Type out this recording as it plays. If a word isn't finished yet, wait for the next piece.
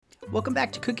Welcome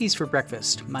back to Cookies for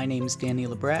Breakfast. My name's Danny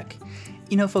Lebrecq.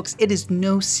 You know, folks, it is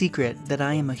no secret that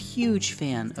I am a huge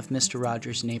fan of Mr.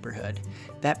 Rogers' Neighborhood.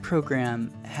 That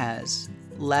program has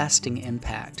lasting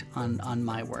impact on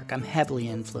my work. I'm heavily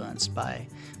influenced by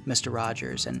Mr.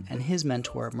 Rogers and his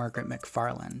mentor, Margaret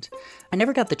McFarland. I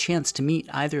never got the chance to meet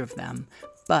either of them,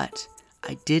 but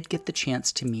I did get the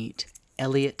chance to meet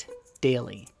Eliot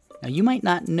Daley. Now, you might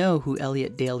not know who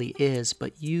Eliot Daley is,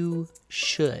 but you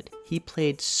should. He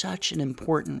played such an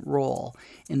important role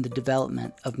in the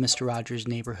development of Mr. Rogers'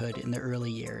 Neighborhood in the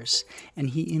early years, and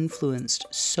he influenced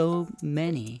so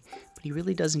many, but he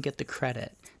really doesn't get the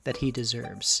credit that he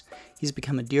deserves. He's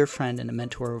become a dear friend and a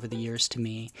mentor over the years to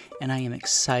me, and I am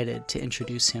excited to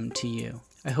introduce him to you.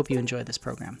 I hope you enjoy this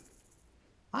program.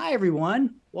 Hi,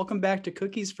 everyone. Welcome back to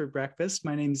Cookies for Breakfast.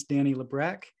 My name is Danny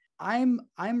Lebrecq. I'm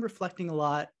reflecting a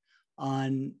lot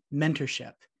on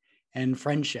mentorship and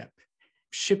friendship,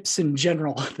 ships in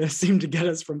general that seem to get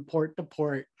us from port to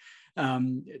port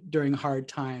during hard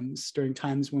times, during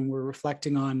times when we're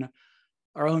reflecting on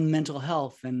our own mental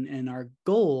health and our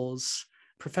goals,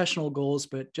 professional goals,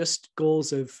 but just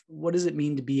goals of what does it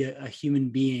mean to be a human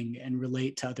being and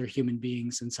relate to other human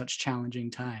beings in such challenging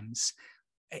times.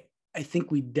 I think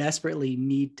we desperately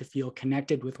need to feel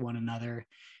connected with one another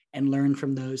and learn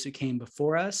from those who came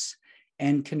before us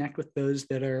and connect with those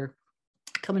that are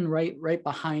coming right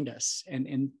behind us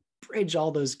and bridge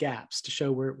all those gaps to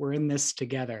show we're in this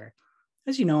together.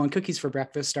 As you know, on Cookies for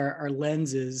Breakfast, our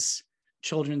lens is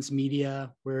children's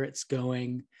media, where it's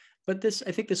going. But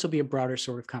I think this will be a broader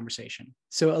sort of conversation.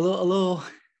 So a little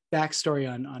backstory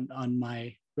on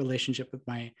my relationship with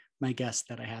my guest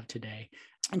that I have today.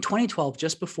 In 2012,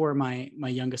 just before my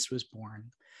youngest was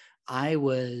born, I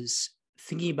was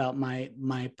thinking about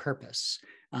my purpose.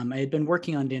 I had been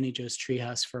working on Danny Joe's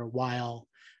Treehouse for a while,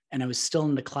 and I was still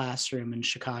in the classroom in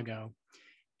Chicago.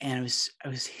 And I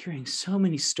was hearing so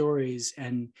many stories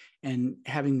and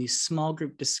having these small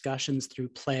group discussions through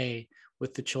play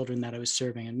with the children that I was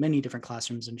serving in many different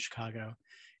classrooms in Chicago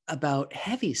about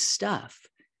heavy stuff,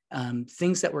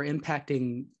 things that were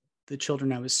impacting the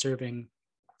children I was serving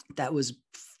that was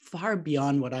far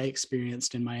beyond what I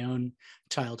experienced in my own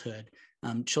childhood.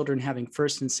 Children having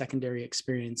first and secondary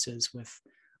experiences with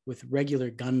regular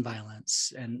gun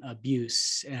violence and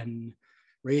abuse and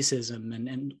racism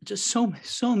and just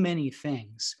so many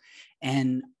things.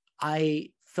 And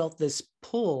I felt this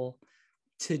pull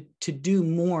to do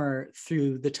more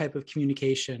through the type of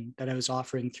communication that I was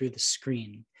offering through the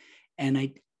screen. And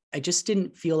I just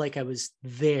didn't feel like I was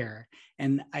there.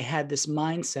 And I had this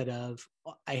mindset of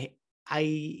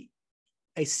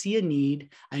I see a need.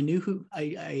 I knew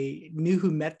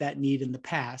who met that need in the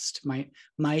past.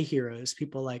 My heroes,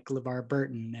 people like LeVar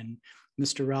Burton and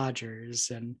Mr.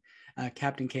 Rogers and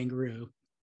Captain Kangaroo,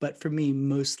 but for me,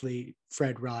 mostly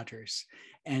Fred Rogers.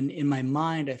 And in my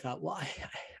mind, I thought, well,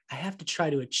 I have to try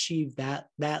to achieve that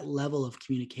level of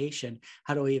communication.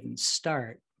 How do I even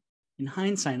start? In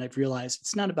hindsight, I've realized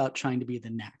it's not about trying to be the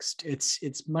next.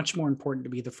 It's much more important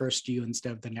to be the first you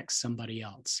instead of the next somebody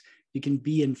else. You can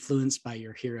be influenced by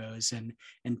your heroes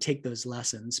and take those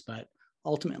lessons, but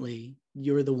ultimately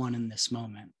you're the one in this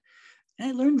moment. And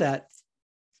I learned that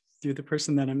through the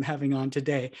person that I'm having on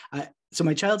today. So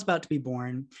my child's about to be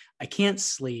born. I can't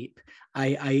sleep.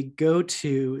 I go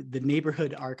to the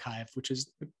Neighborhood Archive, which is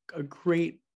a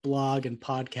great blog and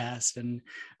podcast and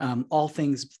all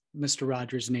things Mr.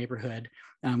 Rogers' Neighborhood,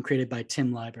 created by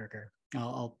Tim Lieberger.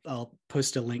 I'll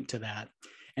post a link to that.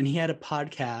 And he had a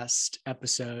podcast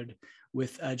episode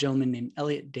with a gentleman named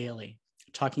Eliot Daley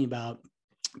talking about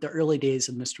the early days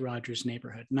of Mr. Rogers'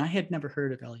 Neighborhood. And I had never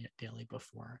heard of Eliot Daley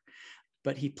before,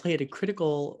 but he played a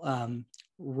critical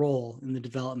role in the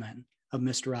development of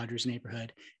Mr. Rogers'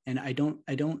 Neighborhood. And I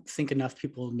don't think enough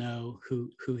people know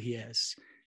who he is.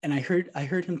 And I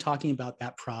heard him talking about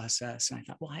that process. And I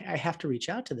thought, well, I have to reach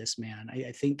out to this man.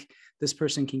 I think this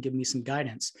person can give me some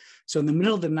guidance. So in the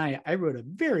middle of the night, I wrote a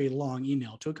very long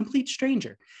email to a complete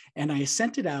stranger. And I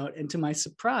sent it out. And to my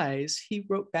surprise, he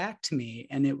wrote back to me.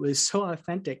 And it was so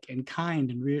authentic and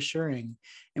kind and reassuring.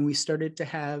 And we started to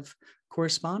have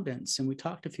correspondence. And we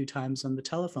talked a few times on the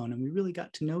telephone. And we really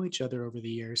got to know each other over the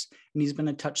years. And he's been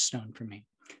a touchstone for me.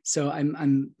 So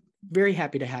I'm very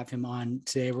happy to have him on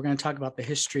today. We're going to talk about the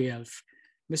history of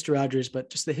Mr. Rogers, but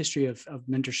just the history of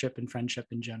mentorship and friendship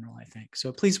in general, I think.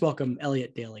 So please welcome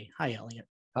Eliot Daley. Hi, Eliot.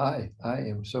 Hi, I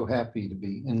am so happy to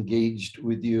be engaged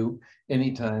with you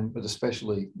anytime, but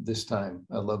especially this time.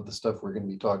 I love the stuff we're going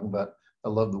to be talking about. I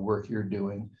love the work you're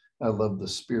doing. I love the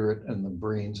spirit and the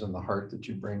brains and the heart that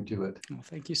you bring to it. Well,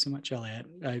 thank you so much, Eliot.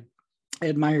 I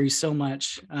admire you so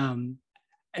much.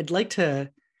 I'd like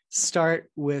to start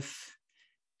with,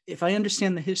 if I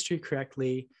understand the history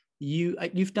correctly,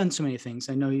 you've done so many things.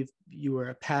 I know you were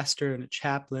a pastor and a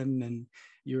chaplain, and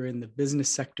you were in the business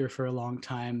sector for a long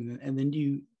time, and then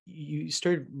you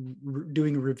started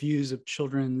doing reviews of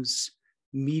children's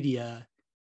media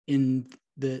in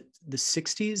the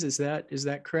 60s. Is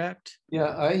that correct?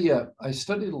 Yeah, I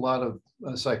studied a lot of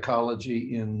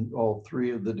psychology in all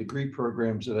three of the degree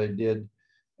programs that I did,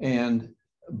 and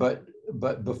but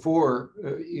before,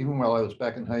 even while I was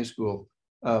back in high school,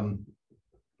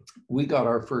 we got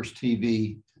our first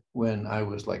TV when I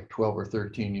was like 12 or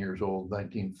 13 years old,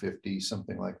 1950,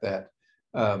 something like that.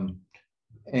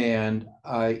 And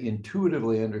I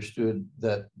intuitively understood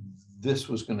that this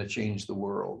was going to change the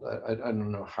world. I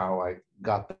don't know how I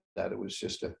got that. It was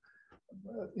just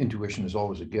intuition is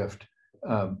always a gift.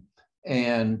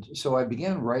 And so I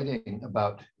began writing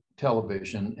about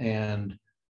television and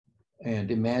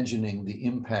imagining the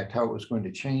impact, how it was going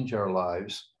to change our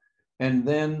lives. And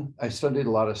then I studied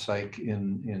a lot of psych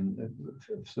in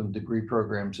some degree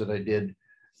programs that I did,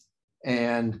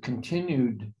 and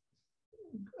continued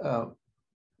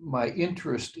my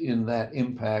interest in that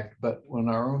impact. But when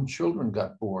our own children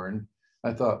got born,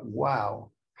 I thought, wow,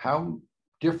 how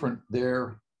different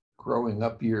their growing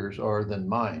up years are than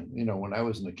mine. You know, when I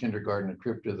was in the kindergarten, a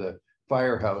trip to the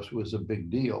firehouse was a big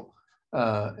deal.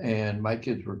 And my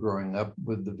kids were growing up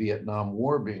with the Vietnam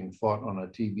War being fought on a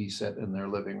TV set in their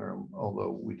living room,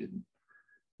 although we didn't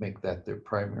make that their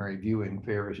primary viewing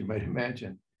fare, as you might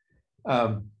imagine.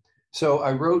 So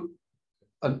I wrote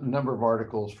a number of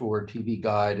articles for TV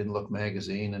Guide and Look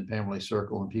Magazine and Family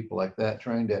Circle and people like that,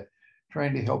 trying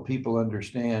to help people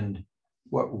understand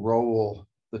what role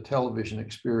the television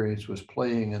experience was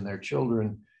playing in their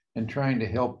children, and trying to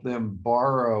help them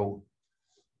borrow.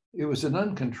 It was an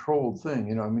uncontrolled thing,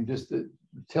 you know, I mean, just the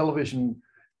television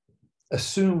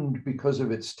assumed, because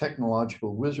of its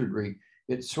technological wizardry,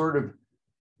 it sort of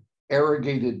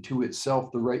arrogated to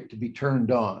itself the right to be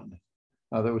turned on.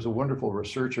 There was a wonderful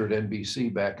researcher at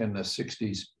NBC back in the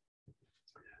 60s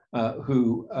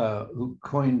who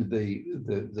coined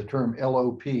the term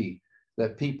LOP,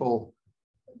 that people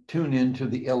tune into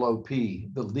the LOP,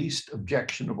 the least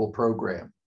objectionable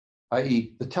program,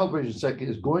 i.e. the television set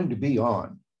is going to be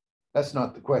on. That's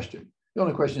not the question. The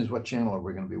only question is, what channel are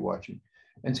we going to be watching?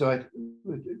 And so I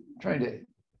was trying to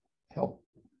help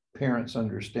parents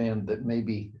understand that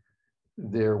maybe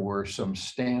there were some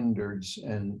standards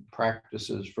and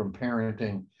practices from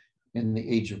parenting in the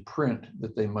age of print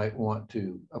that they might want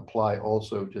to apply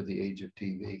also to the age of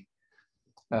TV.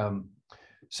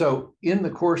 So in the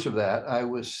course of that, I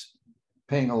was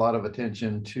paying a lot of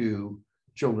attention to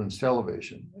children's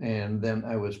television. And then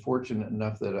I was fortunate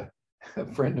enough that a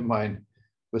friend of mine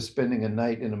was spending a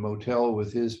night in a motel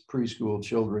with his preschool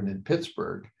children in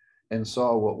Pittsburgh, and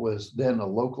saw what was then a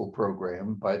local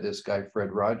program by this guy,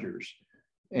 Fred Rogers.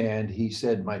 And he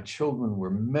said, my children were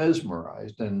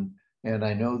mesmerized, and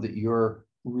I know that you're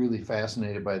really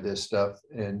fascinated by this stuff,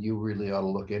 and you really ought to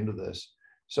look into this.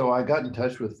 So I got in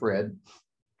touch with Fred,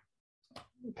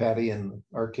 Patty, and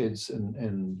our kids,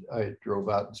 and I drove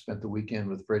out and spent the weekend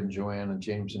with Fred and Joanne and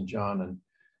James and John,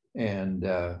 and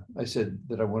I said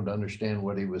that I wanted to understand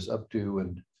what he was up to,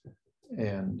 and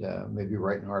maybe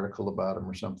write an article about him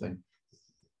or something.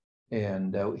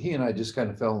 And he and I just kind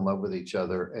of fell in love with each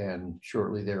other. And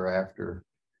shortly thereafter,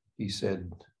 he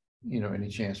said, you know, any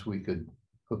chance we could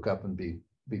hook up and be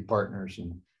partners.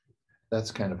 And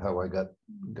that's kind of how I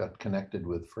got connected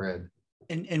with Fred.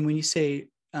 And when you say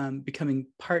becoming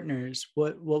partners,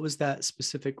 what was that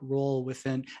specific role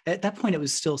within? At that point, it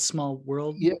was still Small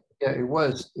World. Yeah, it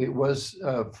was.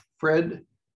 Fred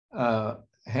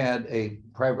had a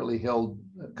privately held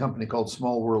company called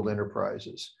Small World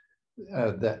Enterprises,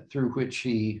 that through which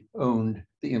he owned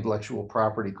the intellectual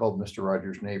property called Mr.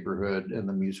 Rogers' Neighborhood and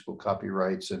the musical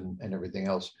copyrights and everything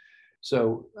else.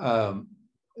 So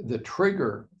the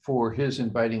trigger for his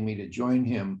inviting me to join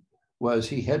him was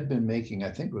he had been making, I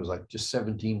think it was like just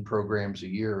 17 programs a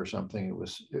year or something.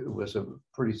 It was a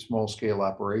pretty small scale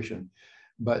operation,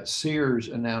 but Sears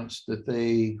announced that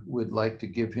they would like to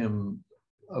give him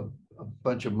a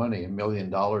bunch of money, $1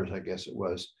 million, I guess it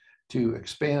was, to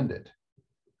expand it.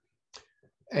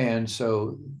 And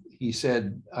so he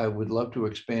said, I would love to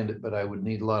expand it, but I would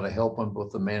need a lot of help on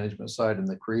both the management side and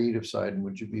the creative side. And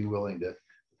would you be willing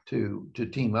to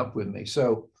team up with me?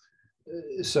 So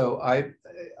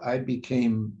I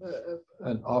became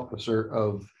an officer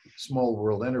of Small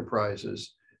World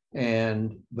Enterprises,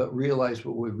 but realized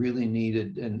what we really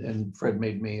needed. And Fred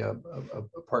made me a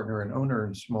partner and owner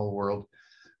in Small World.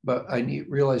 But I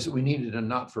realized that we needed a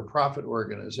not-for-profit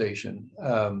organization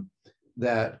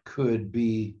that could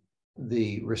be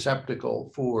the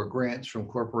receptacle for grants from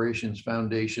corporations,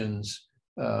 foundations,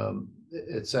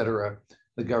 et cetera,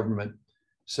 the government.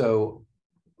 So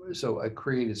I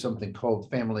created something called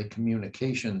Family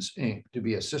Communications, Inc. to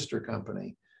be a sister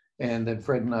company. And then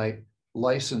Fred and I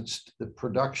licensed the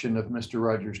production of Mr.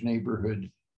 Rogers'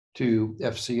 Neighborhood to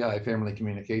FCI, Family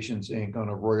Communications, Inc. on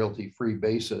a royalty-free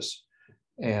basis.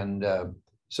 And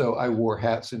so I wore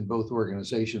hats in both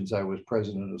organizations. I was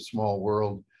president of Small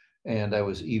World, and I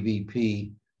was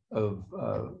EVP of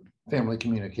Family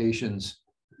Communications.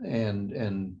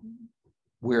 And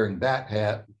wearing that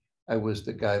hat, I was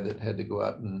the guy that had to go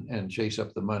out and chase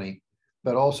up the money.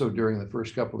 But also during the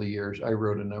first couple of years, I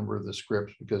wrote a number of the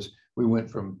scripts because we went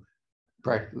from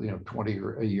practically 20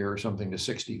 a year or something to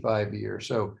 65 a year.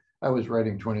 So I was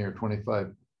writing 20 or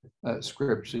 25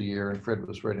 scripts a year, and Fred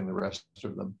was writing the rest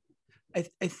of them.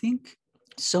 I think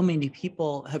so many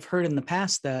people have heard in the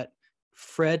past that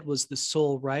Fred was the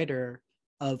sole writer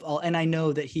of all, and I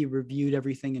know that he reviewed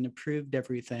everything and approved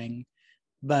everything,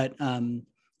 but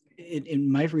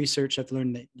in my research, I've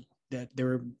learned that there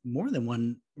were more than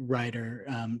one writer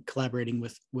collaborating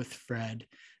with Fred.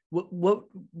 What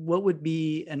would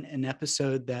be an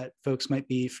episode that folks might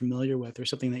be familiar with, or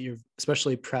something that you're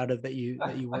especially proud of that you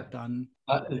worked on?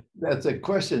 That's a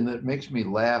question that makes me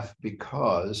laugh,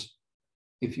 because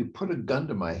if you put a gun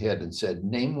to my head and said,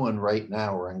 name one right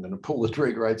now, or I'm going to pull the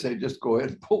trigger, I'd say, just go ahead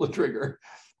and pull the trigger.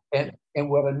 And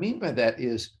what I mean by that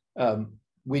is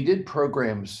we did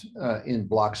programs in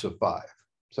blocks of 5.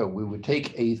 So we would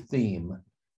take a theme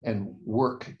and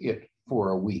work it for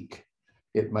a week.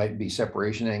 It might be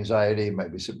separation anxiety, it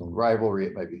might be sibling rivalry,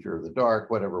 it might be fear of the dark,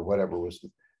 whatever was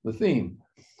the theme.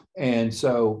 And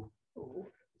so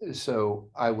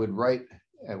I would write,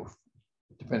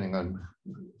 depending on,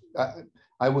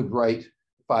 I would write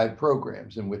 5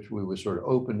 programs in which we would sort of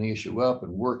open the issue up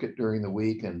and work it during the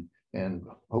week, and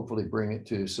hopefully bring it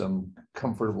to some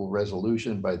comfortable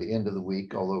resolution by the end of the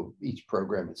week, although each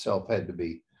program itself had to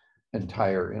be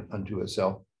entire unto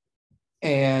itself.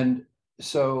 And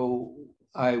so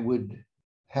I would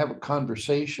have a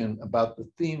conversation about the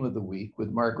theme of the week with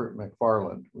Margaret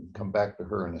McFarland. We'll come back to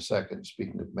her in a second,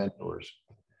 speaking of mentors.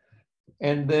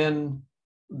 And then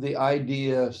the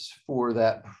ideas for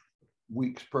that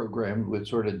week's program would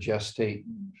sort of gestate,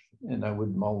 and I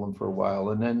would mull them for a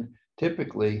while. And then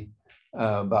typically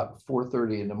about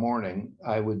 4:30 in the morning,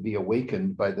 I would be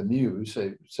awakened by the muse,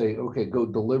 say, okay, go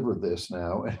deliver this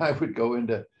now. And I would go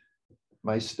into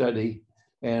my study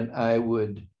and I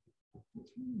would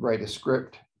write a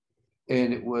script.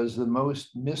 And it was the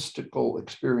most mystical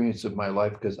experience of my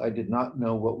life, because I did not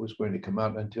know what was going to come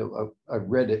out until I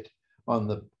read it on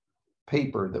the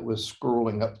paper that was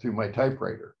scrolling up through my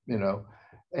typewriter,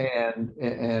 and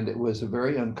it was a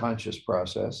very unconscious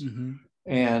process. Mm-hmm.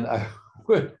 And I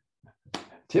would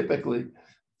typically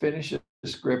finish a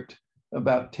script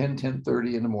about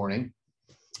 10:30 in the morning,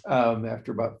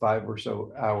 after about 5 or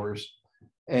so hours.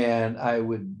 And I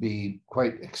would be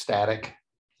quite ecstatic.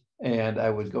 And I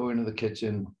would go into the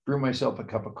kitchen, brew myself a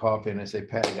cup of coffee, and I say,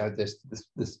 Patty, this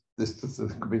is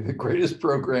going to be the greatest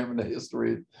program in the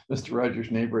history of Mr. Rogers'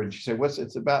 Neighborhood. And she said, what's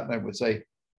it about? And I would say,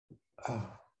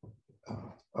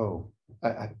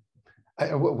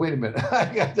 wait a minute,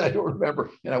 I don't remember.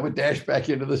 And I would dash back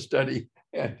into the study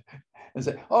and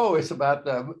say, oh, it's about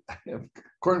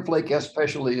Cornflake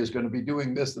especially is going to be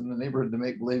doing this in the neighborhood to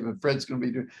make believe, and Fred's going to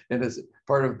be doing, and it's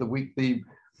part of the week theme.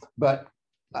 But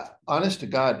honest to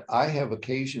God, I have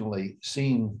occasionally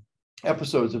seen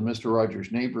episodes of Mr.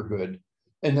 Rogers' Neighborhood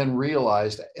and then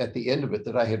realized at the end of it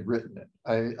that I had written it.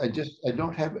 I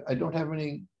don't have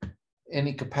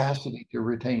any capacity to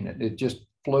retain it. It just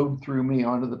flowed through me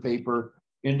onto the paper,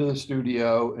 into the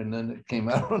studio, and then it came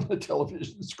out on the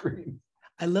television screen.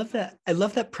 I love that. I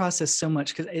love that process so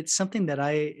much, because it's something that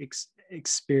I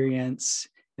experience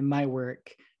in my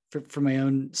work for my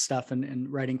own stuff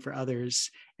and writing for others.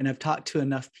 And I've talked to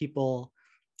enough people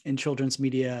in children's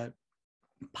media,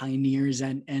 pioneers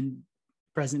and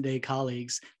present day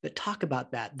colleagues, that talk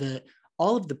about that,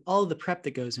 all of the prep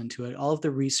that goes into it, all of the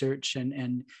research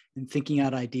and thinking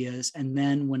out ideas. And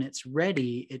then when it's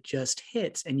ready, it just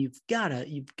hits, and you've got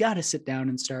to sit down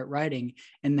and start writing,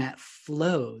 and that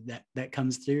flow that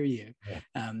comes through you.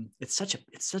 Yeah. It's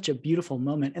such a beautiful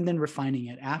moment, and then refining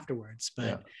it afterwards.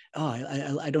 But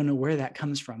yeah. I don't know where that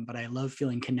comes from, but I love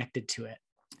feeling connected to it.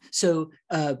 So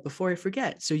before I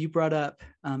forget, so you brought up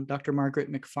Dr.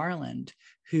 Margaret McFarland,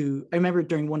 who I remember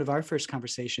during one of our first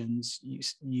conversations,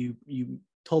 you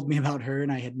told me about her,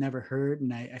 and I had never heard,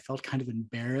 and I felt kind of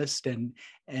embarrassed. And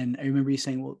I remember you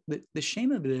saying, well, the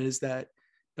shame of it is that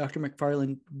Dr.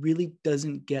 McFarland really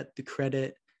doesn't get the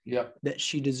credit Yep. that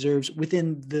she deserves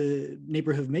within the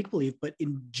neighborhood of make-believe, but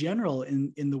in general,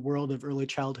 in the world of early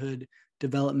childhood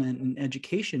development and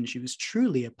education, she was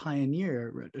truly a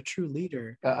pioneer, a true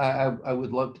leader. I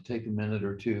would love to take a minute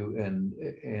or two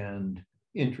and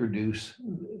introduce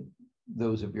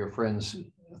those of your friends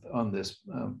on this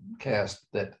cast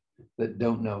that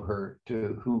don't know her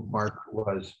to who Margaret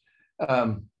was.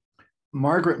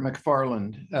 Margaret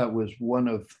McFarland was one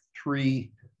of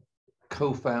three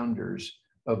co-founders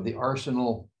of the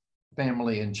Arsenal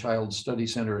Family and Child Study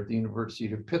Center at the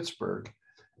University of Pittsburgh.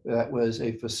 That was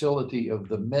a facility of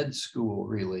the med school,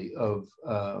 really, of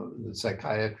the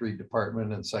psychiatry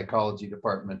department and psychology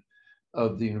department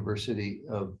of the University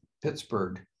of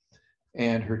Pittsburgh.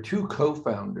 And her two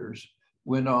co-founders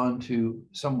went on to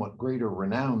somewhat greater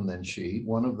renown than she.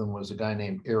 One of them was a guy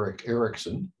named Eric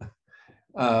Erickson.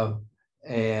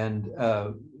 And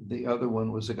the other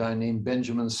one was a guy named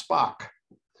Benjamin Spock.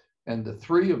 And the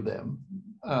three of them,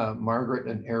 Margaret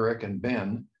and Eric and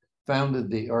Ben, founded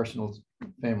the Arsenal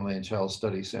Family and Child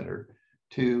Study Center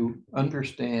to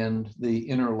understand the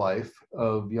inner life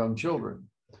of young children.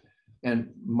 And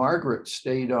Margaret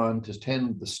stayed on to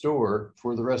tend the store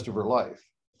for the rest of her life.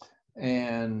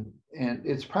 And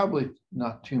it's probably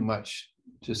not too much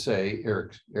to say,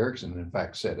 Erickson in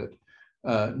fact said it,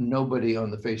 nobody on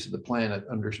the face of the planet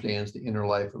understands the inner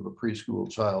life of a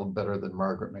preschool child better than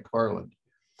Margaret McFarland.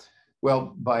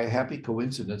 Well, by a happy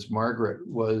coincidence, Margaret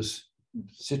was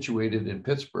situated in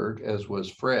Pittsburgh, as was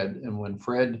Fred. And when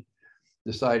Fred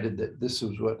decided that this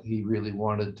was what he really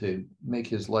wanted to make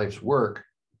his life's work,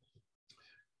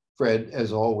 Fred,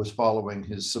 as always following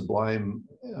his sublime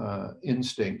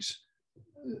instincts,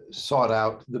 sought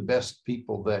out the best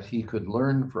people that he could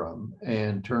learn from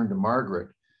and turned to Margaret.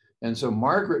 And so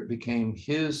Margaret became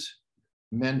his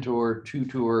mentor,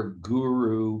 tutor,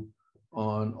 guru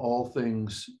on all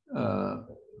things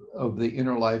of the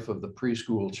inner life of the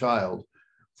preschool child,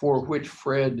 for which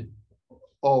Fred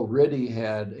already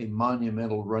had a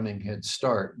monumental running head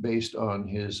start based on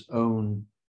his own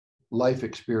life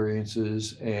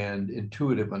experiences and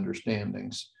intuitive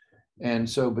understandings. And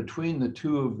so between the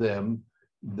two of them,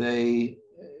 they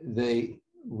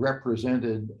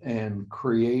represented and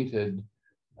created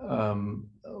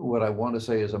what I want to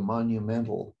say is a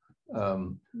monumental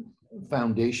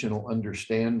foundational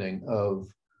understanding of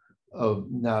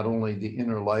not only the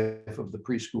inner life of the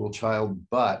preschool child,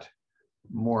 but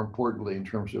more importantly, in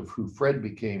terms of who Fred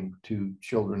became to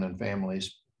children and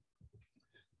families,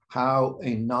 how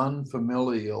a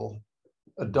non-familial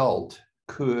adult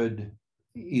could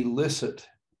elicit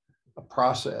a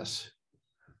process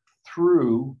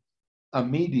through a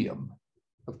medium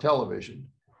of television.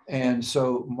 And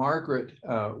so Margaret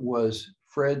was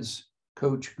Fred's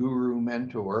coach, guru,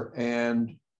 mentor,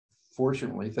 and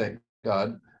fortunately, thank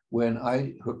God, when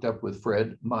I hooked up with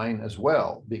Fred, mine as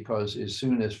well, because as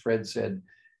soon as Fred said,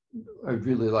 I'd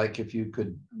really like if you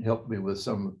could help me with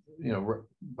some,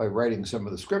 by writing some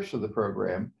of the scripts for the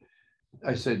program,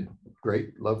 I said,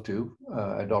 great, love to.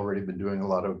 I'd already been doing a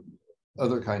lot of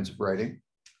other kinds of writing.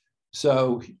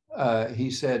 So he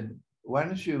said, why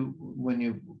don't you, when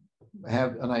you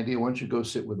have an idea, why don't you go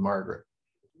sit with Margaret?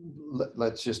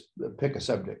 Let's just pick a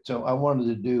subject. So I wanted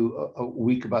to do a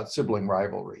week about sibling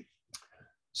rivalry.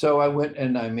 So I went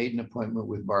and I made an appointment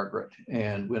with Margaret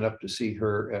and went up to see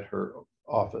her at her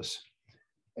office.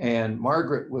 And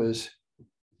Margaret was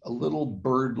a little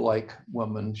bird-like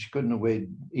woman. She couldn't have weighed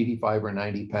 85 or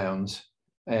 90 pounds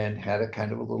and had a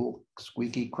kind of a little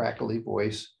squeaky, crackly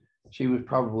voice. She was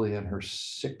probably in her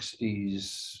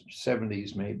 60s,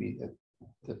 70s, maybe at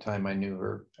the time I knew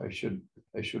her. I should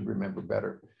remember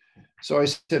better. So I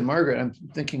said, Margaret, I'm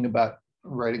thinking about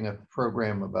writing a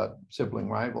program about sibling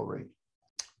rivalry.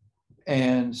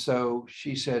 And so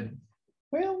she said,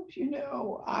 well,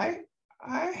 I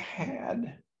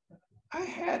had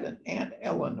an Aunt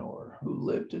Eleanor who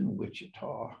lived in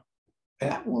Wichita.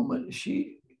 That woman,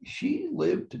 she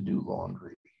lived to do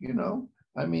laundry,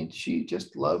 I mean, she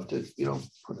just loved to,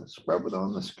 scrub it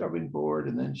on the scrubbing board,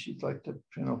 and then she'd like to,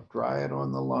 dry it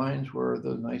on the lines where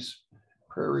the nice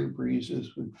prairie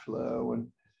breezes would flow,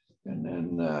 and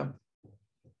then,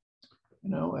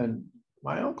 and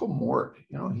my Uncle Mort,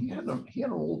 he had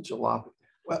an old jalopy.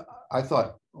 Well, I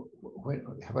thought, wait,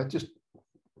 have I just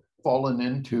fallen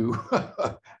into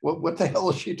what the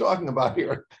hell is she talking about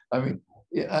here? I mean,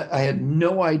 I had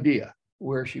no idea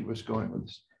where she was going with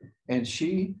this. And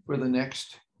she, for the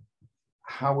next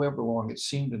however long, it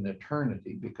seemed an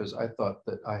eternity, because I thought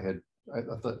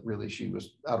really she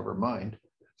was out of her mind.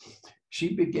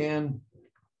 She began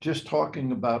just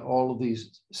talking about all of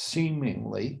these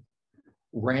seemingly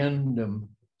random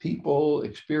people,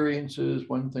 experiences,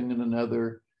 one thing and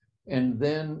another. And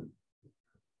then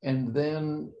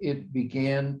there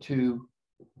began to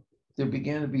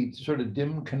be sort of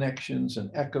dim connections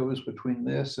and echoes between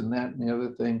this and that and the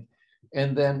other thing.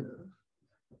 And then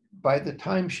by the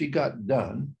time she got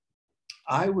done,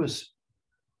 I was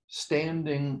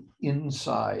standing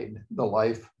inside the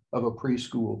life of a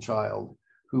preschool child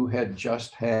who had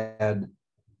just had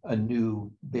a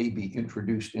new baby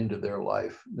introduced into their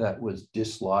life that was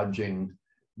dislodging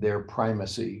their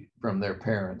primacy from their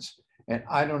parents. And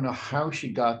I don't know how she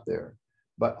got there,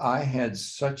 but I had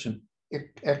such an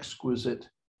exquisite,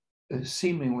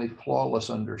 seemingly flawless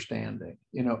understanding,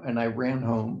 and I ran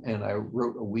home and I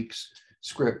wrote a week's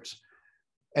script.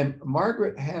 And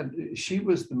Margaret she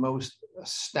was the most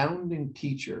astounding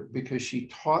teacher because she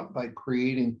taught by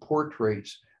creating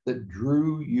portraits that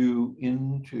drew you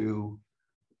into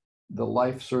the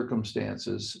life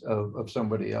circumstances of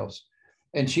somebody else.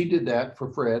 And she did that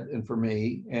for Fred and for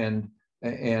me. And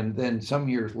then some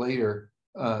years later,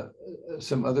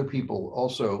 some other people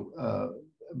also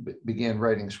began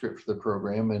writing scripts for the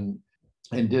program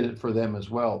and did it for them as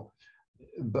well.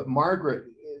 But Margaret,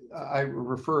 I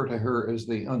refer to her as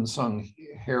the unsung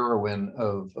heroine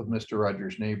of Mr.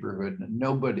 Rogers' Neighborhood.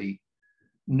 Nobody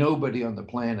on the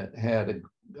planet had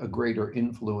a greater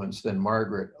influence than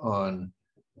Margaret on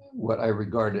what I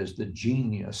regard as the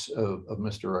genius of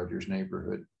Mr. Rogers'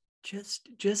 Neighborhood.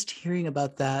 Just hearing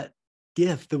about that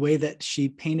gift, the way that she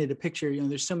painted a picture,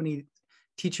 there's so many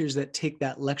teachers that take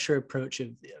that lecture approach of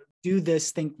do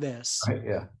this, think this, right,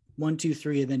 yeah, 1, 2,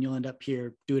 3, and then you'll end up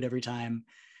here, do it every time.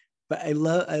 But I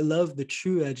love the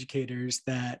true educators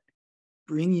that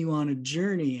bring you on a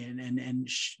journey and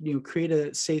create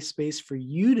a safe space for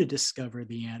you to discover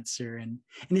the answer. And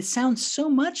it sounds so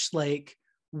much like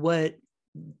what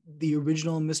the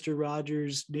original Mr.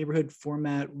 Rogers' Neighborhood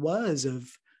format was,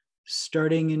 of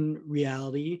starting in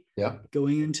reality, yeah,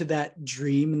 going into that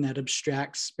dream and that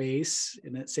abstract space,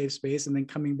 in that safe space, and then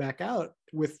coming back out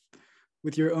with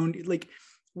your own, like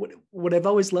what I've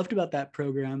always loved about that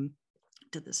program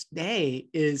to this day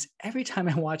is every time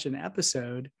I watch an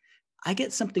episode, I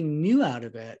get something new out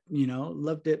of it.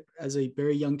 Loved it as a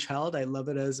very young child. I love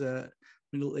it as a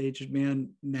middle-aged man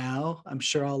now. I'm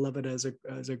sure I'll love it as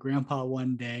a grandpa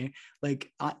one day.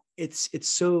 Like it's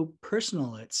so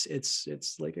personal.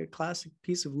 It's like a classic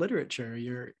piece of literature.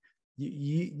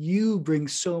 You bring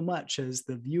so much as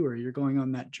the viewer. You're going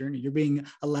on that journey. You're being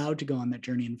allowed to go on that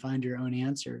journey and find your own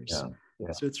answers. Yeah,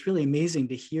 yeah. So it's really amazing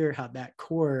to hear how that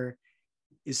core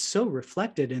is so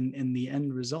reflected in the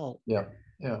end result. Yeah.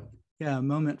 A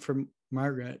moment for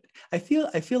Margaret. I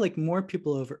feel like more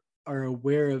people are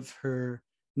aware of her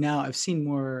now. I've seen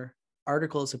more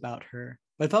articles about her,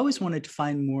 but I've always wanted to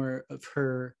find more of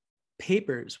her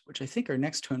papers, which I think are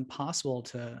next to impossible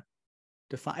to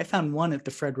find. I found one at the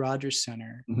Fred Rogers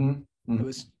Center. Mm-hmm. Mm-hmm. It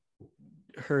was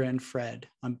her and Fred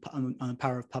on the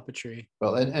power of puppetry.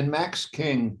 Well, and Max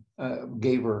King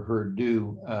gave her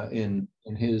due in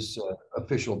his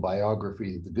official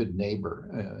biography, The Good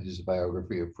Neighbor, his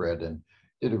biography of Fred, and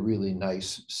did a really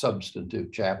nice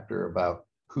substantive chapter about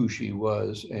who she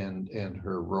was and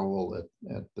her role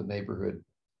at the neighborhood.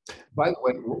 By the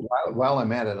way, while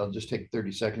I'm at it, I'll just take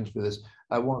 30 seconds for this.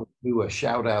 I want to do a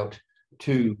shout out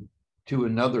to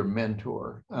another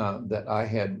mentor that I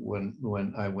had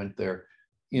when I went there.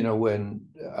 When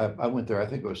I went there, I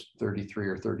think it was 33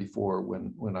 or 34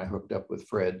 when I hooked up with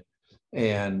Fred.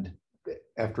 And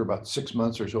after about 6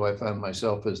 months or so, I found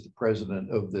myself as the president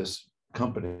of this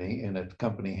company, and the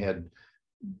company had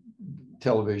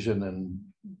television and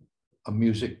a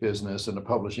music business and a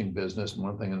publishing business and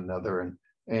one thing and another.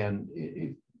 And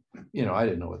I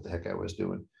didn't know what the heck I was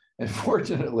doing. And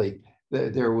fortunately,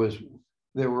 there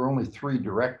were only 3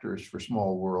 directors for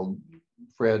Small World: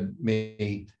 Fred,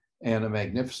 me, and a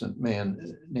magnificent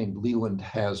man named Leland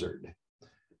Hazard.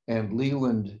 And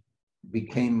Leland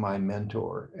became my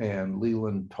mentor, and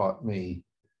Leland taught me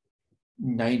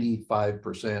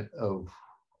 95% of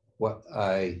what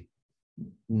I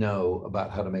know about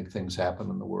how to make things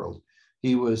happen in the world.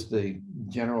 He was the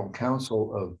general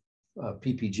counsel of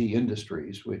PPG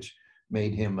Industries, which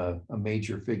made him a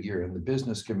major figure in the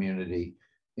business community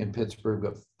in Pittsburgh.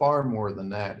 But far more than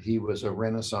that, he was a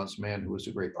Renaissance man who was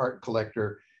a great art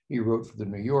collector. He wrote for the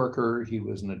New Yorker. He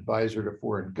was an advisor to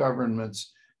foreign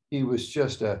governments. He was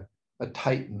just a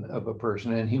titan of a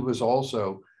person. And he was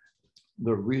also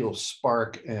the real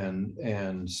spark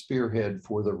and spearhead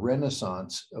for the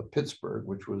Renaissance of Pittsburgh,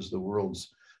 which was the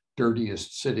world's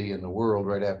dirtiest city in the world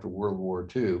right after World War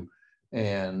II,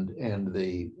 and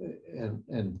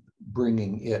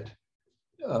bringing it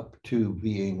up to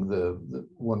being the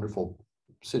wonderful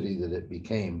city that it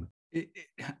became.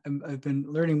 I've been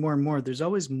learning more and more. There's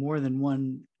always more than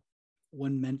one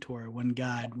mentor, one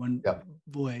guide, one Yep.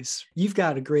 voice. You've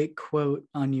got a great quote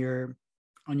on your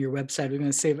website. We're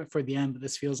going to save it for the end, but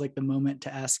this feels like the moment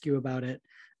to ask you about it.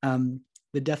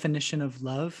 The definition of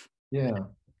love: Yeah.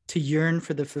 to yearn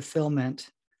for the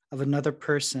fulfillment of another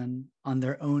person on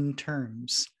their own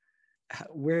terms.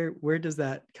 Where does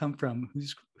that come from?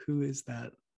 Who is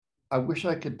that? I wish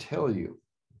I could tell you.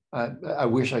 I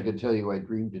wish I could tell you I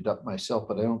dreamed it up myself,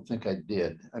 but I don't think I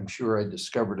did. I'm sure I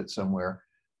discovered it somewhere.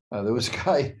 There was a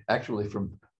guy actually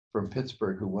from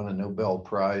Pittsburgh who won a Nobel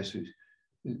Prize who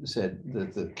said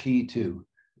that the key to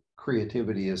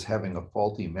creativity is having a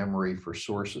faulty memory for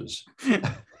sources.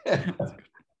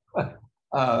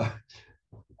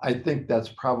 I think that's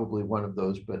probably one of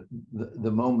those, but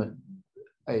the moment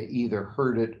I either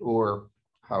heard it or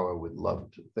how I would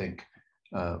love to think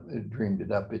it dreamed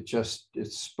it up, it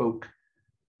spoke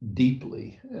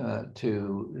deeply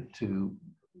to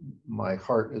my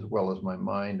heart as well as my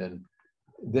mind. And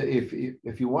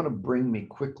if you want to bring me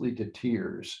quickly to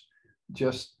tears,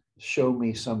 just show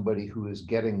me somebody who is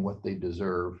getting what they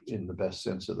deserve in the best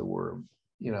sense of the word,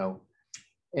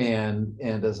 and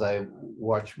as I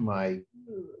watch my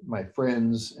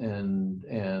friends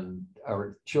and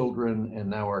our children and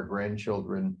now our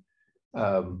grandchildren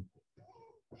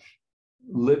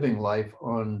living life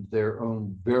on their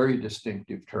own very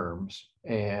distinctive terms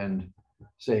and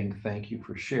saying thank you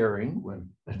for sharing when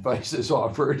advice is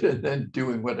offered, and then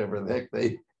doing whatever the heck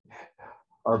they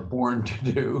are born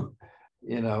to do.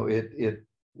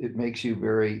 It makes you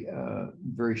very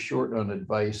very short on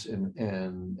advice and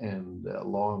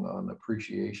long on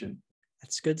appreciation.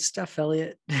 That's good stuff,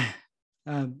 Eliot.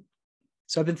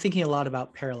 So I've been thinking a lot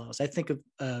about parallels. I think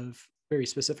of very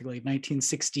specifically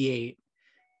 1968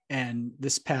 and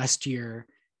this past year,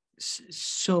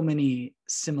 so many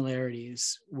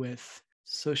similarities with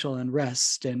social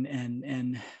unrest and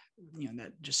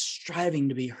that just striving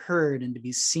to be heard and to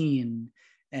be seen,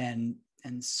 and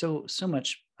so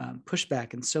much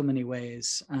pushback in so many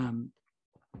ways.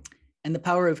 And the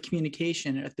power of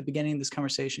communication. At the beginning of this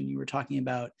conversation, you were talking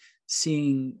about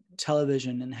seeing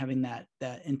television and having that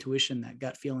intuition, that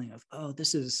gut feeling of, oh,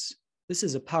 this is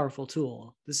a powerful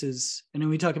tool. And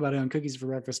we talk about it on Cookies for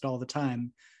Breakfast all the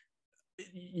time.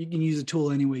 You can use a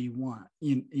tool any way you want.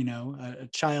 A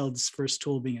child's first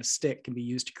tool being a stick can be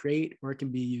used to create, or it can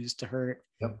be used to hurt.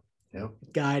 Yep.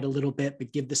 Guide a little bit,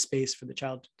 but give the space for the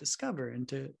child to discover and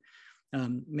to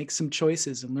make some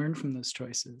choices and learn from those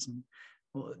choices. And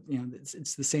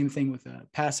it's the same thing with a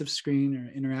passive screen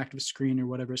or interactive screen or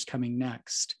whatever's coming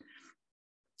next.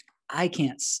 I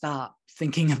can't stop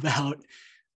thinking about,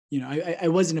 I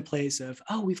was in a place of,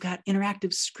 oh, we've got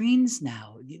interactive screens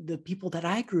now. The people that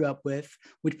I grew up with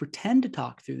would pretend to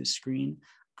talk through the screen.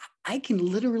 I can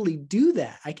literally do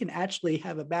that. I can actually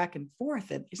have a back and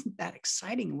forth. And isn't that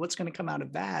exciting? What's going to come out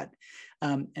of that?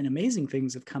 And amazing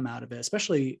things have come out of it,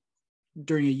 especially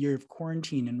during a year of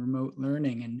quarantine and remote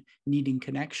learning and needing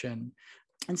connection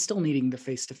and still needing the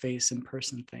face-to-face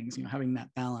in-person things, having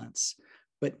that balance.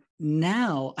 But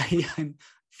now I'm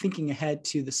thinking ahead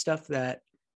to the stuff that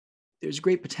there's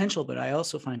great potential, but I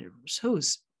also find it so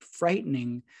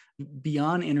frightening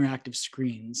beyond interactive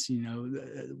screens,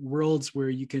 worlds where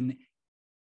you can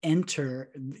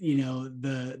enter,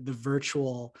 the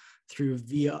virtual through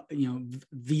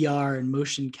VR and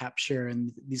motion capture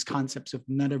and these concepts of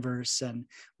metaverse. And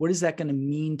what is that going to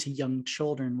mean to young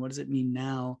children? What does it mean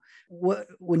now?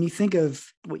 When you think of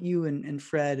what you and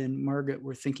Fred and Margaret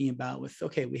were thinking about with,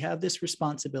 okay, we have this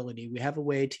responsibility, we have a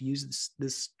way to use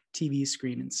this TV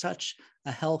screen in such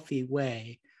a healthy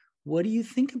way. What do you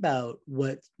think about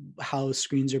how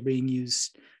screens are being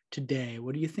used today?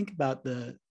 What do you think about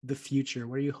the future?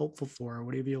 What are you hopeful for?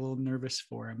 What are you a little nervous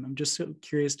for? I'm just so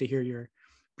curious to hear your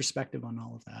perspective on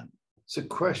all of that. It's a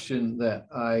question that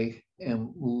I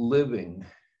am living.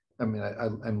 I mean,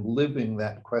 I'm living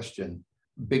that question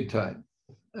big time.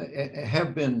 I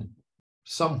have been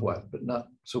somewhat, but not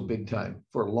so big time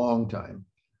for a long time.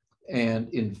 And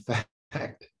in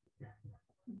fact,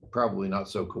 probably not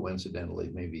so coincidentally,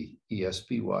 maybe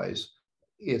ESP wise,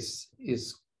 it's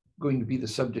going to be the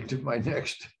subject of my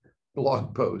next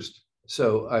blog post.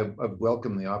 So I've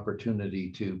welcomed the opportunity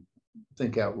to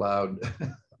think out loud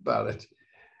about it.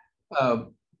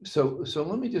 So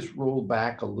let me just roll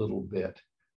back a little bit.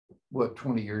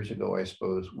 20 years ago, I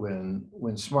suppose, when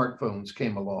smartphones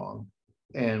came along,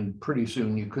 and pretty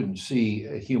soon you couldn't see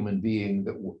a human being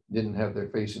that didn't have their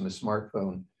face in a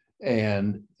smartphone.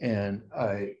 And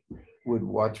I would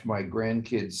watch my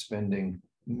grandkids spending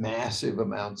massive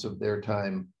amounts of their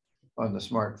time on the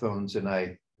smartphones, and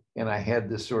I And I had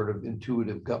this sort of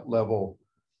intuitive gut level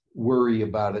worry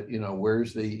about it.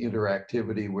 Where's the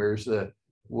interactivity? Where's the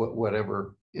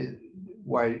whatever?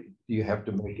 Why do you have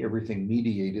to make everything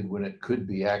mediated when it could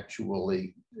be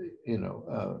actually,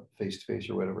 face to face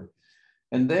or whatever?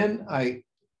 And then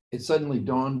it suddenly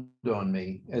dawned on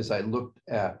me as I looked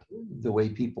at the way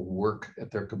people work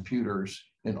at their computers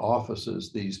in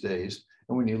offices these days.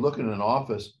 And when you look in an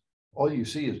office, all you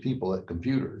see is people at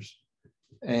computers.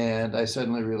 And I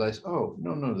suddenly realized, oh,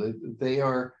 no, they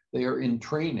are in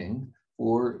training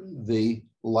for the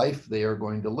life they are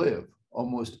going to live.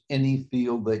 Almost any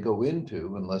field they go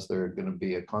into, unless they're going to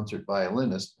be a concert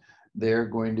violinist, they're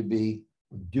going to be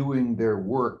doing their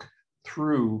work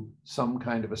through some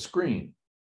kind of a screen,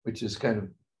 which is kind of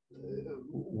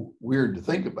weird to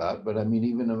think about. But I mean,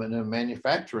 even in a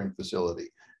manufacturing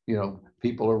facility,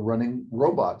 people are running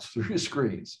robots through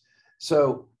screens.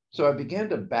 So I began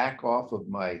to back off of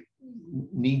my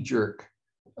knee-jerk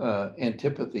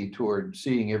antipathy toward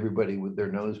seeing everybody with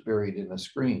their nose buried in a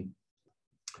screen.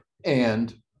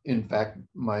 And in fact,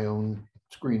 my own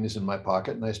screen is in my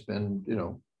pocket, and I spend,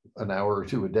 an hour or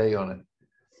two a day on it.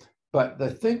 But I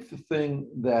think the thing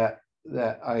that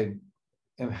I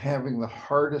am having the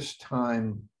hardest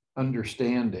time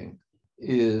understanding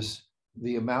is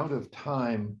the amount of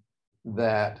time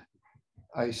that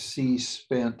I see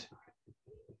spent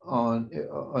on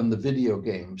the video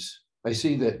games. I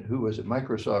see that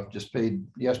Microsoft just paid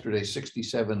yesterday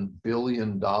 $67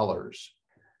 billion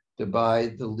to buy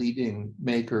the leading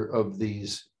maker of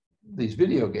these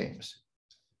video games.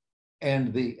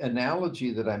 And the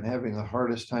analogy that I'm having the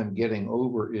hardest time getting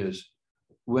over is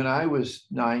when I was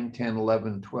 9, 10,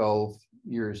 11, 12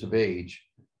 years of age,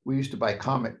 we used to buy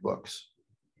comic books.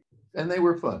 And they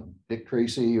were fun, Dick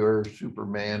Tracy or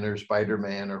Superman or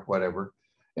Spider-Man or whatever.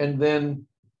 And then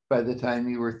by the time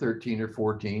you were 13 or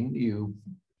 14, you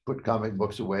put comic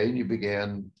books away and you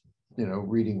began,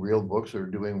 reading real books or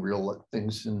doing real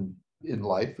things in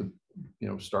life,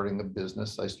 starting a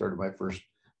business. I started my first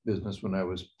business when I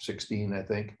was 16, I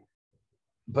think.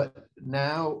 But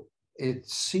now it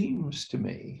seems to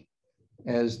me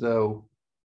as though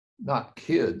not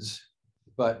kids,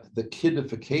 but the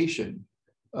kidification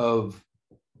of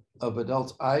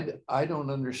adults. I don't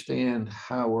understand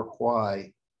how or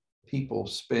why people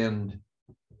spend,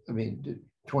 20,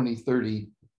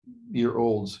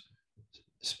 30-year-olds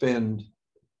spend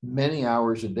many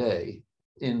hours a day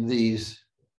in these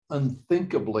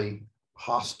unthinkably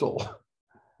hostile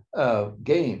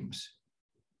games,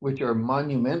 which are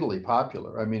monumentally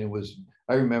popular. I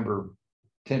remember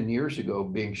 10 years ago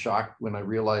being shocked when I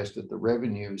realized that the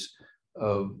revenues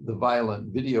of the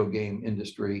violent video game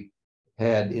industry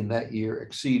had in that year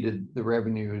exceeded the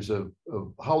revenues of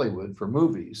Hollywood for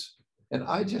movies. And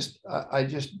I just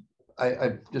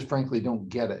frankly don't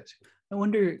get it. I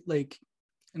wonder,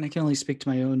 and I can only speak to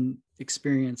my own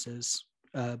experiences,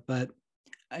 but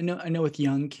I know with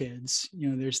young kids,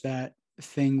 there's that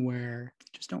thing where you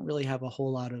just don't really have a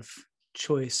whole lot of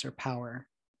choice or power.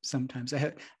 Sometimes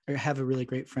I have a really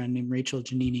great friend named Rachel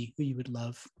Giannini, who you would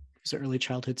love. She's an early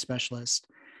childhood specialist.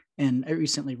 And I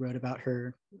recently wrote about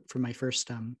her for my first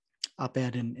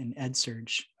op-ed in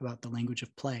EdSurge about the language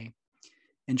of play.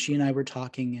 And she and I were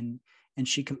talking, and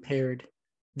she compared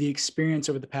the experience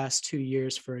over the past 2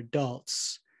 years for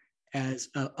adults as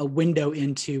a window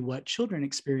into what children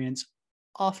experience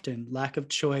often: lack of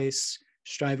choice,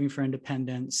 striving for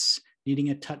independence, needing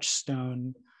a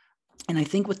touchstone. And I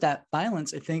think with that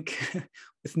violence,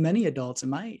 with many adults in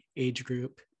my age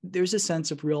group, there's a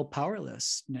sense of real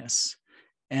powerlessness.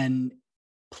 And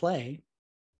play,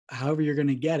 however you're going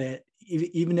to get it,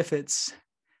 even if it's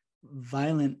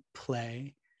violent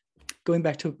play. Going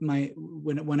back to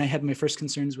when I had my first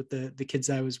concerns with the kids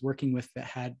I was working with that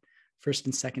had first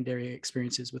and secondary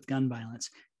experiences with gun violence,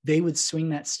 they would swing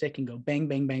that stick and go bang,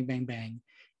 bang, bang, bang, bang.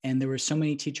 And there were so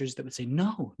many teachers that would say,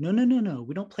 no,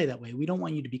 we don't play that way. We don't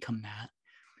want you to become that.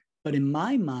 But in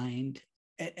my mind,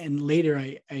 and later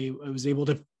I was able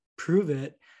to prove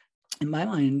it, in my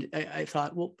mind, I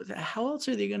thought, well, how else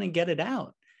are they going to get it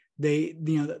out?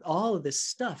 All of this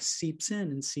stuff seeps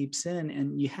in,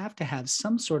 and you have to have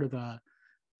some sort of a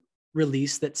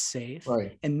release that's safe.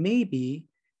 Right. And maybe,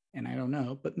 and I don't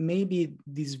know, but maybe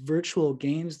these virtual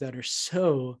games that are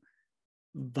so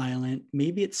violent,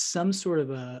 maybe it's some sort of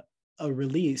a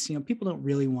release. People don't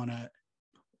really want to,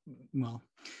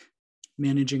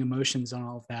 managing emotions and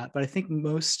all of that. But I think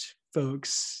most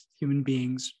folks, human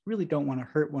beings, really don't want to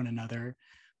hurt one another.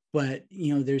 But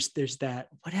there's that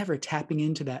whatever, tapping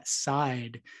into that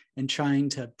side and trying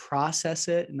to process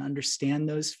it and understand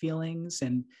those feelings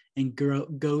and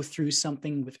go through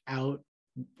something without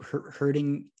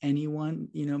hurting anyone.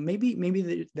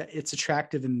 Maybe that it's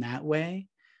attractive in that way.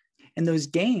 And those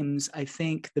games, I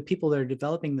think the people that are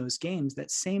developing those games,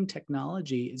 that same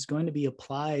technology is going to be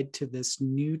applied to this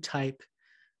new type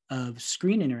of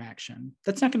screen interaction.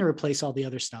 That's not going to replace all the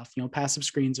other stuff. Passive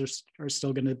screens are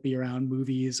still going to be around,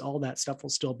 movies, all that stuff will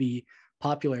still be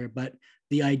popular. But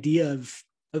the idea of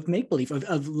make-believe,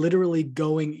 of literally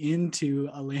going into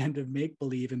a land of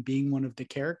make-believe and being one of the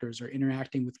characters or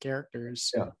interacting with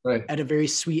characters at a very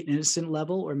sweet, innocent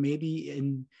level, or maybe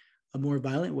in a more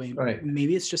violent way. Right.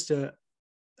 Maybe it's just a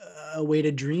way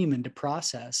to dream and to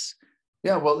process.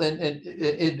 Yeah, well, and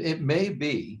it may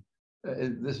be,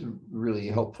 this is really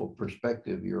helpful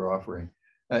perspective you're offering.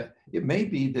 It may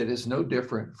be that it's no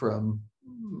different from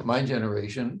my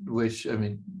generation, which, I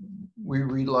mean, we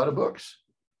read a lot of books,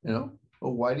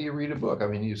 Well, why do you read a book? I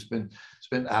mean, you spend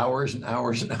hours and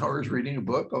hours and hours reading a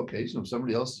book. Okay, so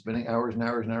somebody else is spending hours and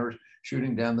hours and hours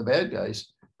shooting down the bad guys.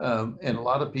 And a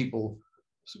lot of people,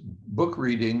 book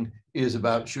reading is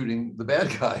about shooting the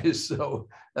bad guys. So,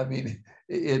 I mean,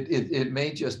 it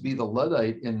may just be the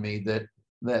Luddite in me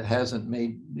that hasn't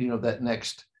made, that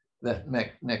next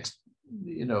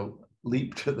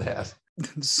leap to that.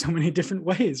 So many different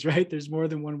ways, right? There's more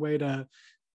than one way to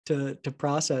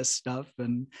process stuff.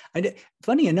 And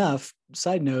funny enough,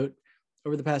 side note,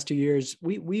 over the past 2 years,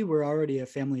 we were already a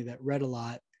family that read a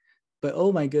lot, but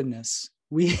oh my goodness,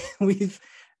 we've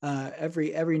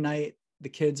every night the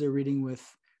kids are reading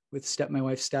with my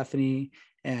wife Stephanie,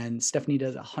 and Stephanie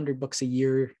does 100 books a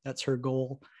year. That's her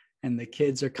goal. And the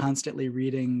kids are constantly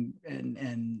reading,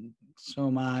 and so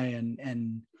am I.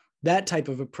 And that type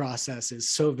of a process is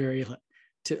so very,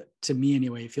 to me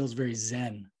anyway, it feels very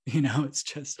Zen. It's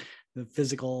just the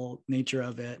physical nature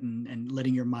of it, and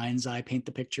letting your mind's eye paint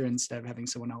the picture instead of having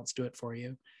someone else do it for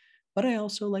you. But I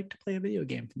also like to play a video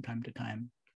game from time to time,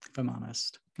 if I'm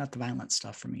honest. Not the violent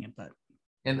stuff for me, but.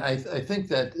 And I think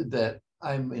that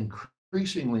I'm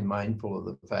increasingly mindful of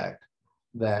the fact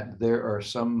that there are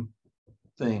some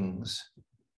things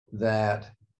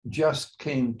that just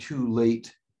came too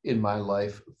late in my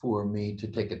life for me to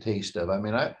take a taste of. I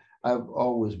mean, I've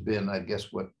always been, I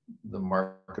guess, what the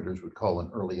marketers would call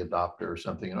an early adopter or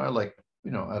something. I like,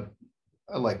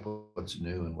 I like what's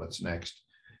new and what's next.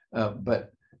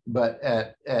 But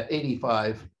at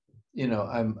 85,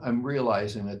 I'm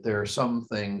realizing that there are some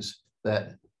things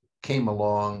that came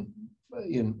along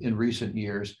in recent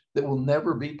years that will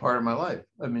never be part of my life.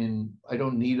 I mean, I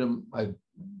don't need them. I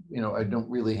don't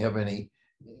really have any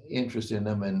interest in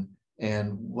them.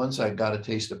 And once I got a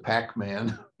taste of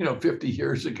Pac-Man, 50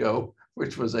 years ago,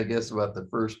 which was, I guess, about the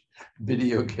first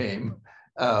video game,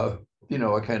 I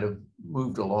kind of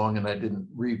moved along, and I didn't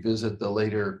revisit the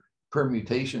later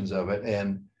permutations of it.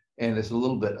 And it's a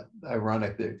little bit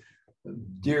ironic that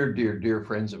dear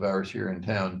friends of ours here in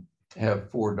town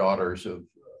have 4 daughters of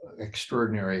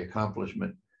extraordinary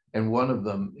accomplishment. And one of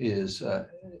them is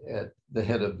at the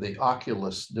head of the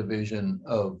Oculus division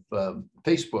of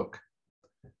Facebook,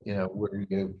 where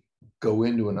you go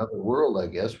into another world, I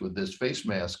guess, with this face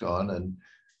mask on. And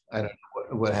I don't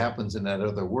know what happens in that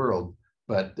other world,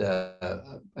 but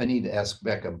I need to ask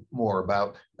Becca more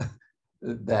about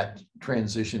that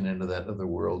transition into that other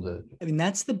world. I mean,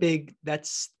 that's the big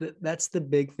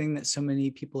thing that so many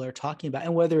people are talking about.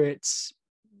 And whether it's,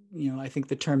 I think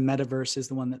the term metaverse is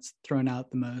the one that's thrown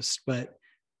out the most, but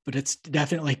it's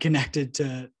definitely connected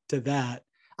to that.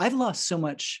 I've lost so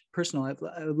much I've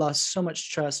lost so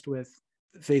much trust with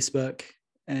Facebook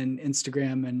and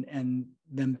Instagram and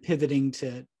them pivoting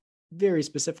to very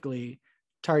specifically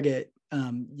target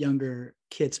younger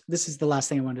kids. This is the last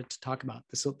thing I wanted to talk about.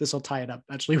 This will tie it up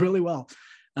actually really well.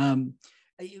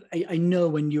 I know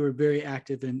when you were very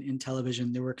active in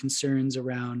television, there were concerns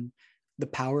around the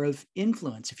power of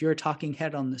influence. If you're a talking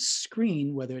head on the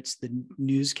screen, whether it's the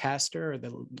newscaster or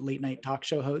the late night talk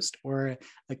show host or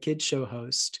a kid show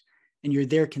host, and you're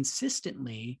there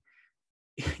consistently,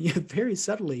 very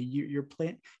subtly, you're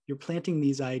planting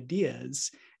these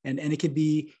ideas, and it could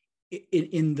be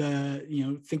in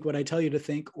the, think what I tell you to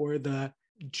think, or the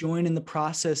join in the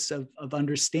process of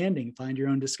understanding, find your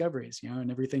own discoveries,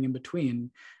 and everything in between.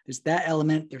 There's that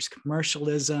element, there's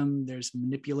commercialism, there's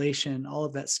manipulation, all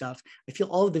of that stuff. I feel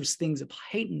all of those things have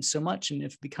heightened so much and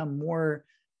have become more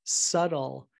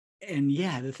subtle. And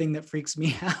yeah, the thing that freaks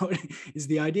me out is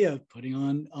the idea of putting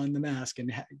on the mask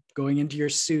and going into your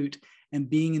suit and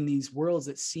being in these worlds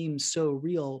that seem so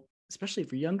real, especially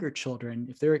for younger children,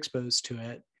 if they're exposed to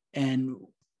it. And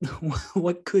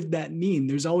what could that mean?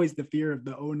 There's always the fear of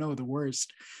the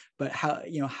worst, but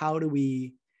how do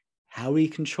we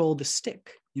control the stick?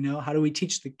 How do we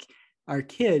teach our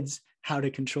kids how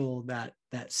to control that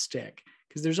that stick?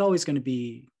 Because there's always going to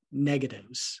be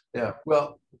negatives. Yeah.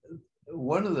 Well,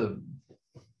 one of the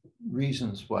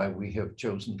reasons why we have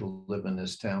chosen to live in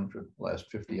this town for the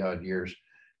last 50 odd years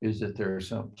is that there are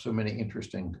so many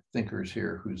interesting thinkers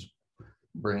here whose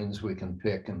brains we can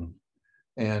pick.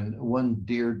 And one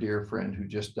dear friend who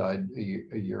just died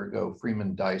a year ago,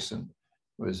 Freeman Dyson,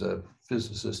 was a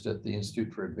physicist at the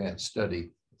Institute for Advanced Study.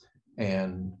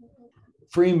 And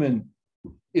Freeman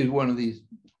is one of these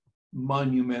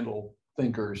monumental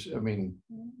thinkers. I mean,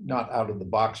 not out of the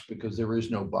box, because there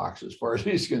is no box as far as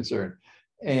he's concerned.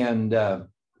 And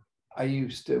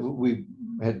we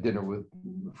had dinner with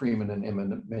Freeman and Emma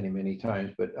many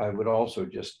times, but I would also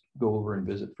just go over and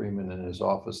visit Freeman in his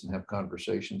office and have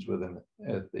conversations with him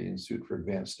at the Institute for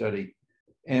Advanced Study.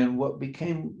 And what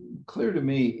became clear to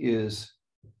me is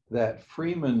that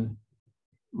Freeman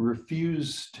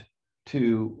refused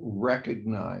to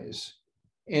recognize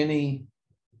any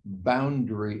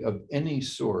boundary of any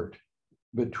sort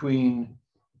between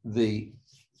the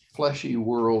fleshy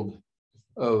world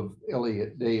of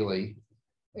Eliot Daley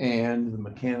and the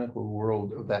mechanical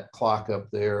world of that clock up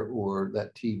there or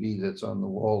that TV that's on the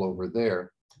wall over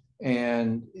there.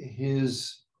 And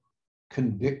his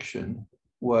conviction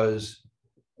was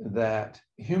that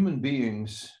human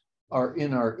beings are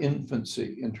in our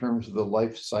infancy in terms of the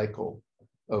life cycle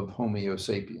of Homo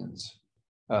sapiens.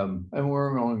 And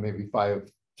we're only maybe 5,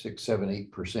 6, 7,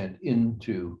 8%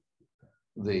 into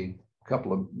the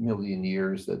couple of million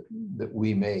years that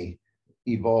we may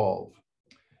evolve.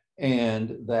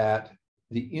 And that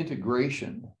the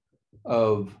integration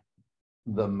of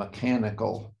the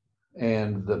mechanical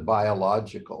and the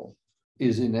biological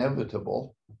is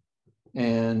inevitable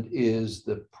and is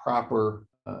the proper,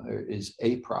 is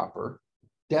a proper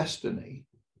destiny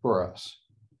for us.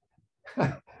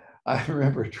 I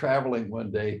remember traveling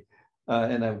one day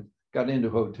and I got into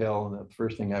a hotel, and the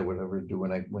first thing I would ever do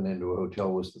when I went into a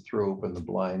hotel was to throw open the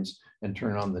blinds and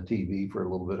turn on the TV for a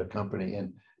little bit of company.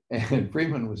 And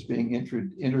Freeman was being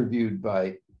interviewed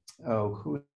by,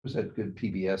 who was that good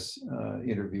PBS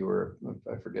interviewer?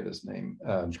 I forget his name.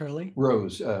 Charlie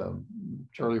Rose.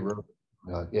 Charlie Rose.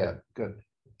 Yeah, good.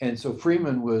 And so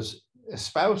Freeman was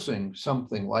espousing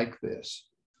something like this.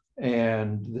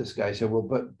 And this guy said, well,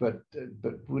 but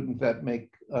wouldn't that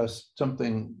make us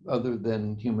something other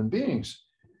than human beings?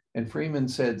 And Freeman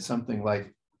said something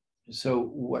like, so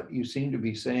what you seem to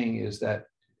be saying is that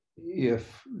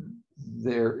if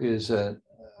there is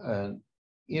an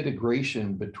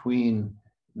integration between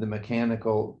the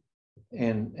mechanical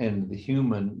and the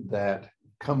human that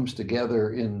comes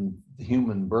together in the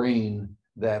human brain,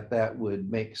 that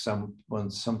would make someone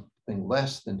something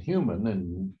less than human.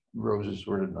 And Rose is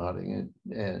sort of nodding,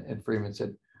 and Freeman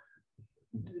said,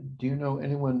 do you know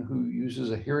anyone who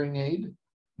uses a hearing aid?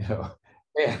 You know,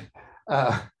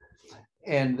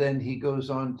 and then he goes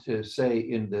on to say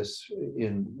in this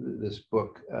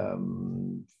book,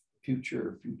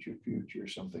 future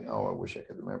something. Oh, I wish I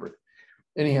could remember it.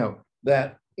 Anyhow,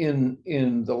 that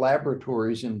in the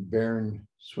laboratories in Bern,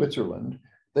 Switzerland,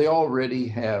 they already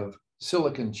have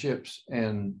silicon chips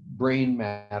and brain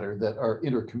matter that are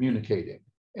intercommunicating.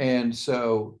 And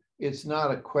so it's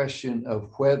not a question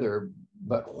of whether,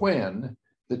 but when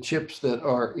the chips that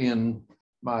are in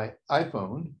my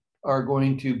iPhone are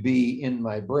going to be in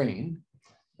my brain,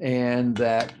 and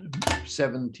that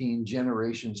 17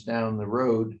 generations down the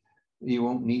road, you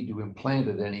won't need to implant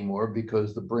it anymore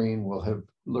because the brain will have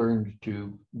learned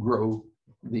to grow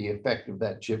the effect of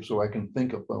that chip so I can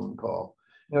think a phone call.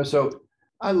 You know, so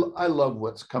I love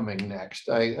what's coming next.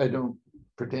 I don't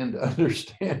pretend to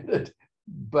understand it,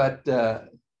 but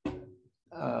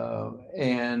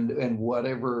and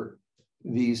whatever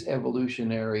these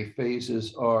evolutionary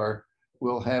phases are,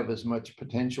 will have as much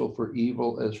potential for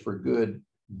evil as for good.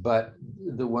 But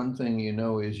the one thing you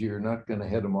know is you're not going to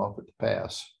head them off at the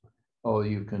pass. All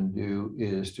you can do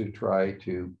is to try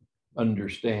to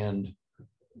understand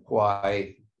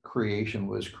why creation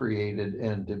was created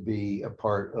and to be a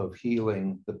part of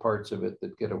healing the parts of it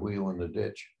that get a wheel in the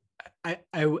ditch.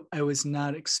 I was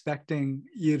not expecting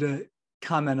you to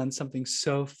comment on something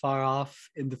so far off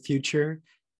in the future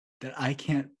that I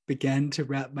can't begin to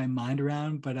wrap my mind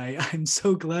around, but I'm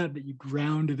so glad that you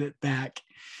grounded it back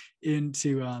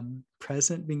into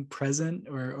being present,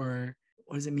 or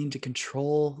what does it mean to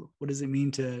control? What does it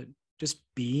mean to just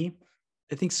be?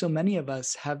 I think so many of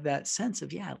us have that sense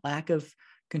of, lack of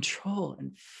control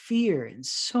and fear in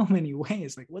so many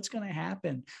ways. Like, what's going to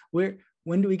happen?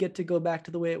 When do we get to go back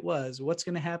to the way it was? What's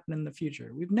going to happen in the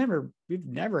future? We've never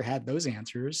had those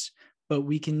answers, but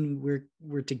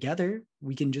we're together.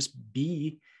 We can just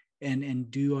be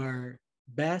and do our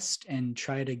best and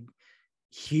try to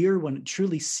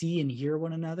truly see and hear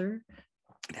one another,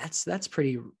 that's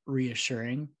pretty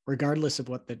reassuring, regardless of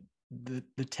what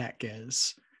the tech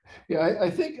is. Yeah, I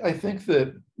think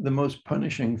that the most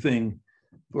punishing thing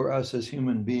for us as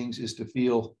human beings is to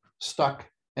feel stuck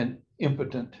and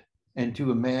impotent and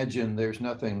to imagine there's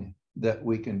nothing that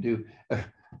we can do.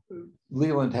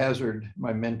 Leland Hazard,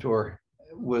 my mentor,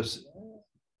 was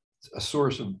a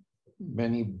source of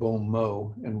many bon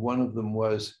mots, and one of them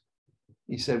was,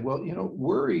 he said, well,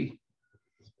 worry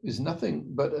is nothing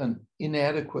but an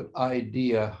inadequate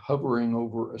idea hovering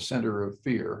over a center of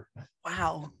fear.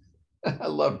 Wow. I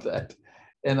love that.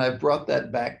 And I've brought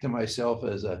that back to myself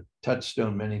as a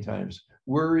touchstone many times.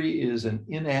 Worry is an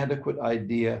inadequate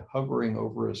idea hovering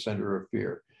over a center of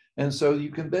fear. And so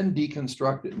you can then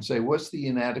deconstruct it and say, what's the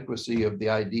inadequacy of the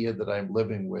idea that I'm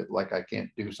living with, like I can't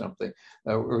do something,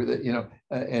 or that,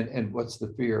 and what's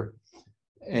the fear?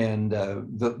 And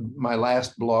my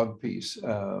last blog piece,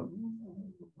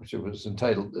 which was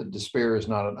entitled "Despair is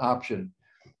Not an Option,"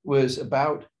 was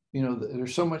about,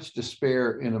 there's so much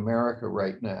despair in America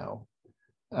right now.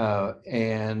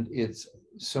 And it's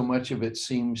so much of it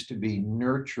seems to be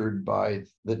nurtured by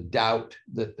the doubt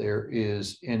that there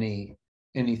is anything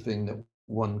that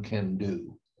one can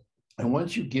do. And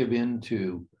once you give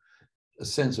into a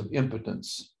sense of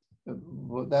impotence,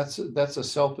 well, that's a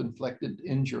self-inflicted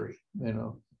injury.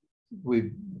 There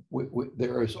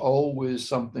is always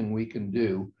something we can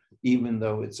do, even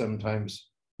though it sometimes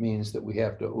means that we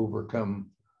have to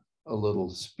overcome a little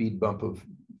speed bump of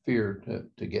fear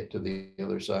to get to the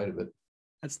other side of it.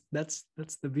 That's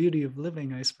the beauty of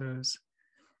living, I suppose.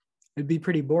 It'd be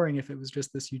pretty boring if it was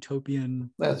just this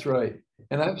utopian. That's right.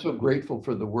 And I'm so grateful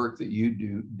for the work that you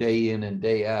do day in and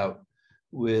day out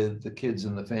with the kids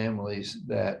and the families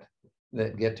that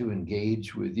get to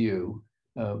engage with you,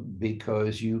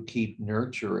 because you keep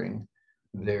nurturing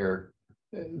their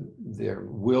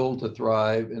will to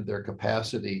thrive and their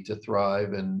capacity to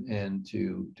thrive and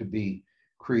to be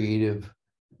creative,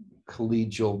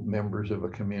 collegial members of a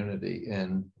community.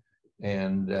 And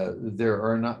there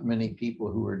are not many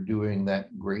people who are doing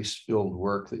that grace-filled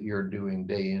work that you're doing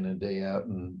day in and day out.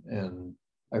 And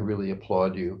I really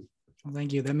applaud you. Well,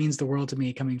 thank you. That means the world to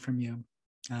me, coming from you.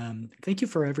 Thank you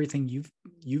for everything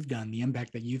you've done, the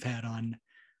impact that you've had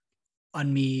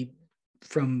on me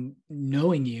from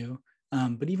knowing you.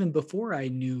 But even before I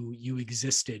knew you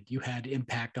existed, you had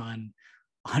impact on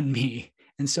me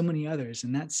and so many others.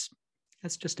 And that's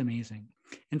just amazing.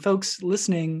 And folks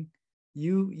listening,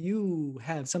 you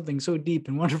have something so deep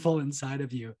and wonderful inside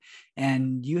of you,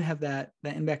 and you have that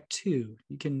impact too.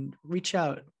 You can reach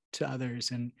out to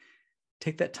others and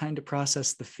take that time to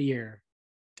process the fear.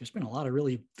 There's been a lot of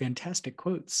really fantastic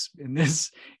quotes in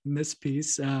this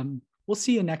piece. We'll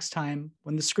see you next time.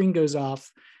 When the screen goes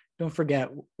off, don't forget,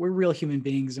 we're real human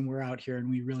beings and we're out here and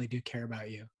we really do care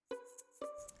about you.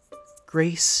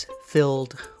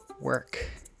 Grace-filled work.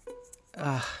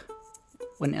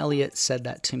 When Eliot said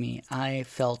that to me, I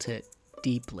felt it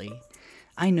deeply.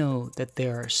 I know that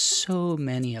there are so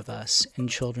many of us in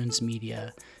children's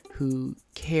media who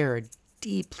care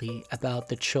deeply about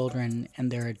the children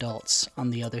and their adults on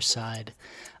the other side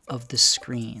of the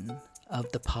screen,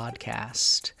 of the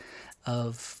podcast,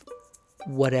 of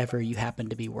whatever you happen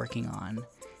to be working on.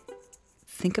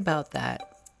 Think about that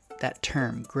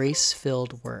term,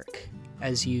 grace-filled work,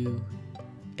 as you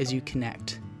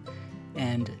connect.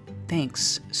 And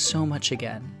thanks so much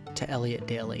again to Eliot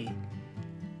Daley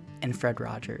and Fred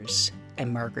Rogers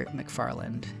and Margaret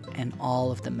McFarland and all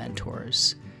of the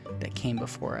mentors that came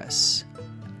before us.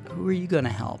 Who are you going to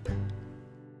help?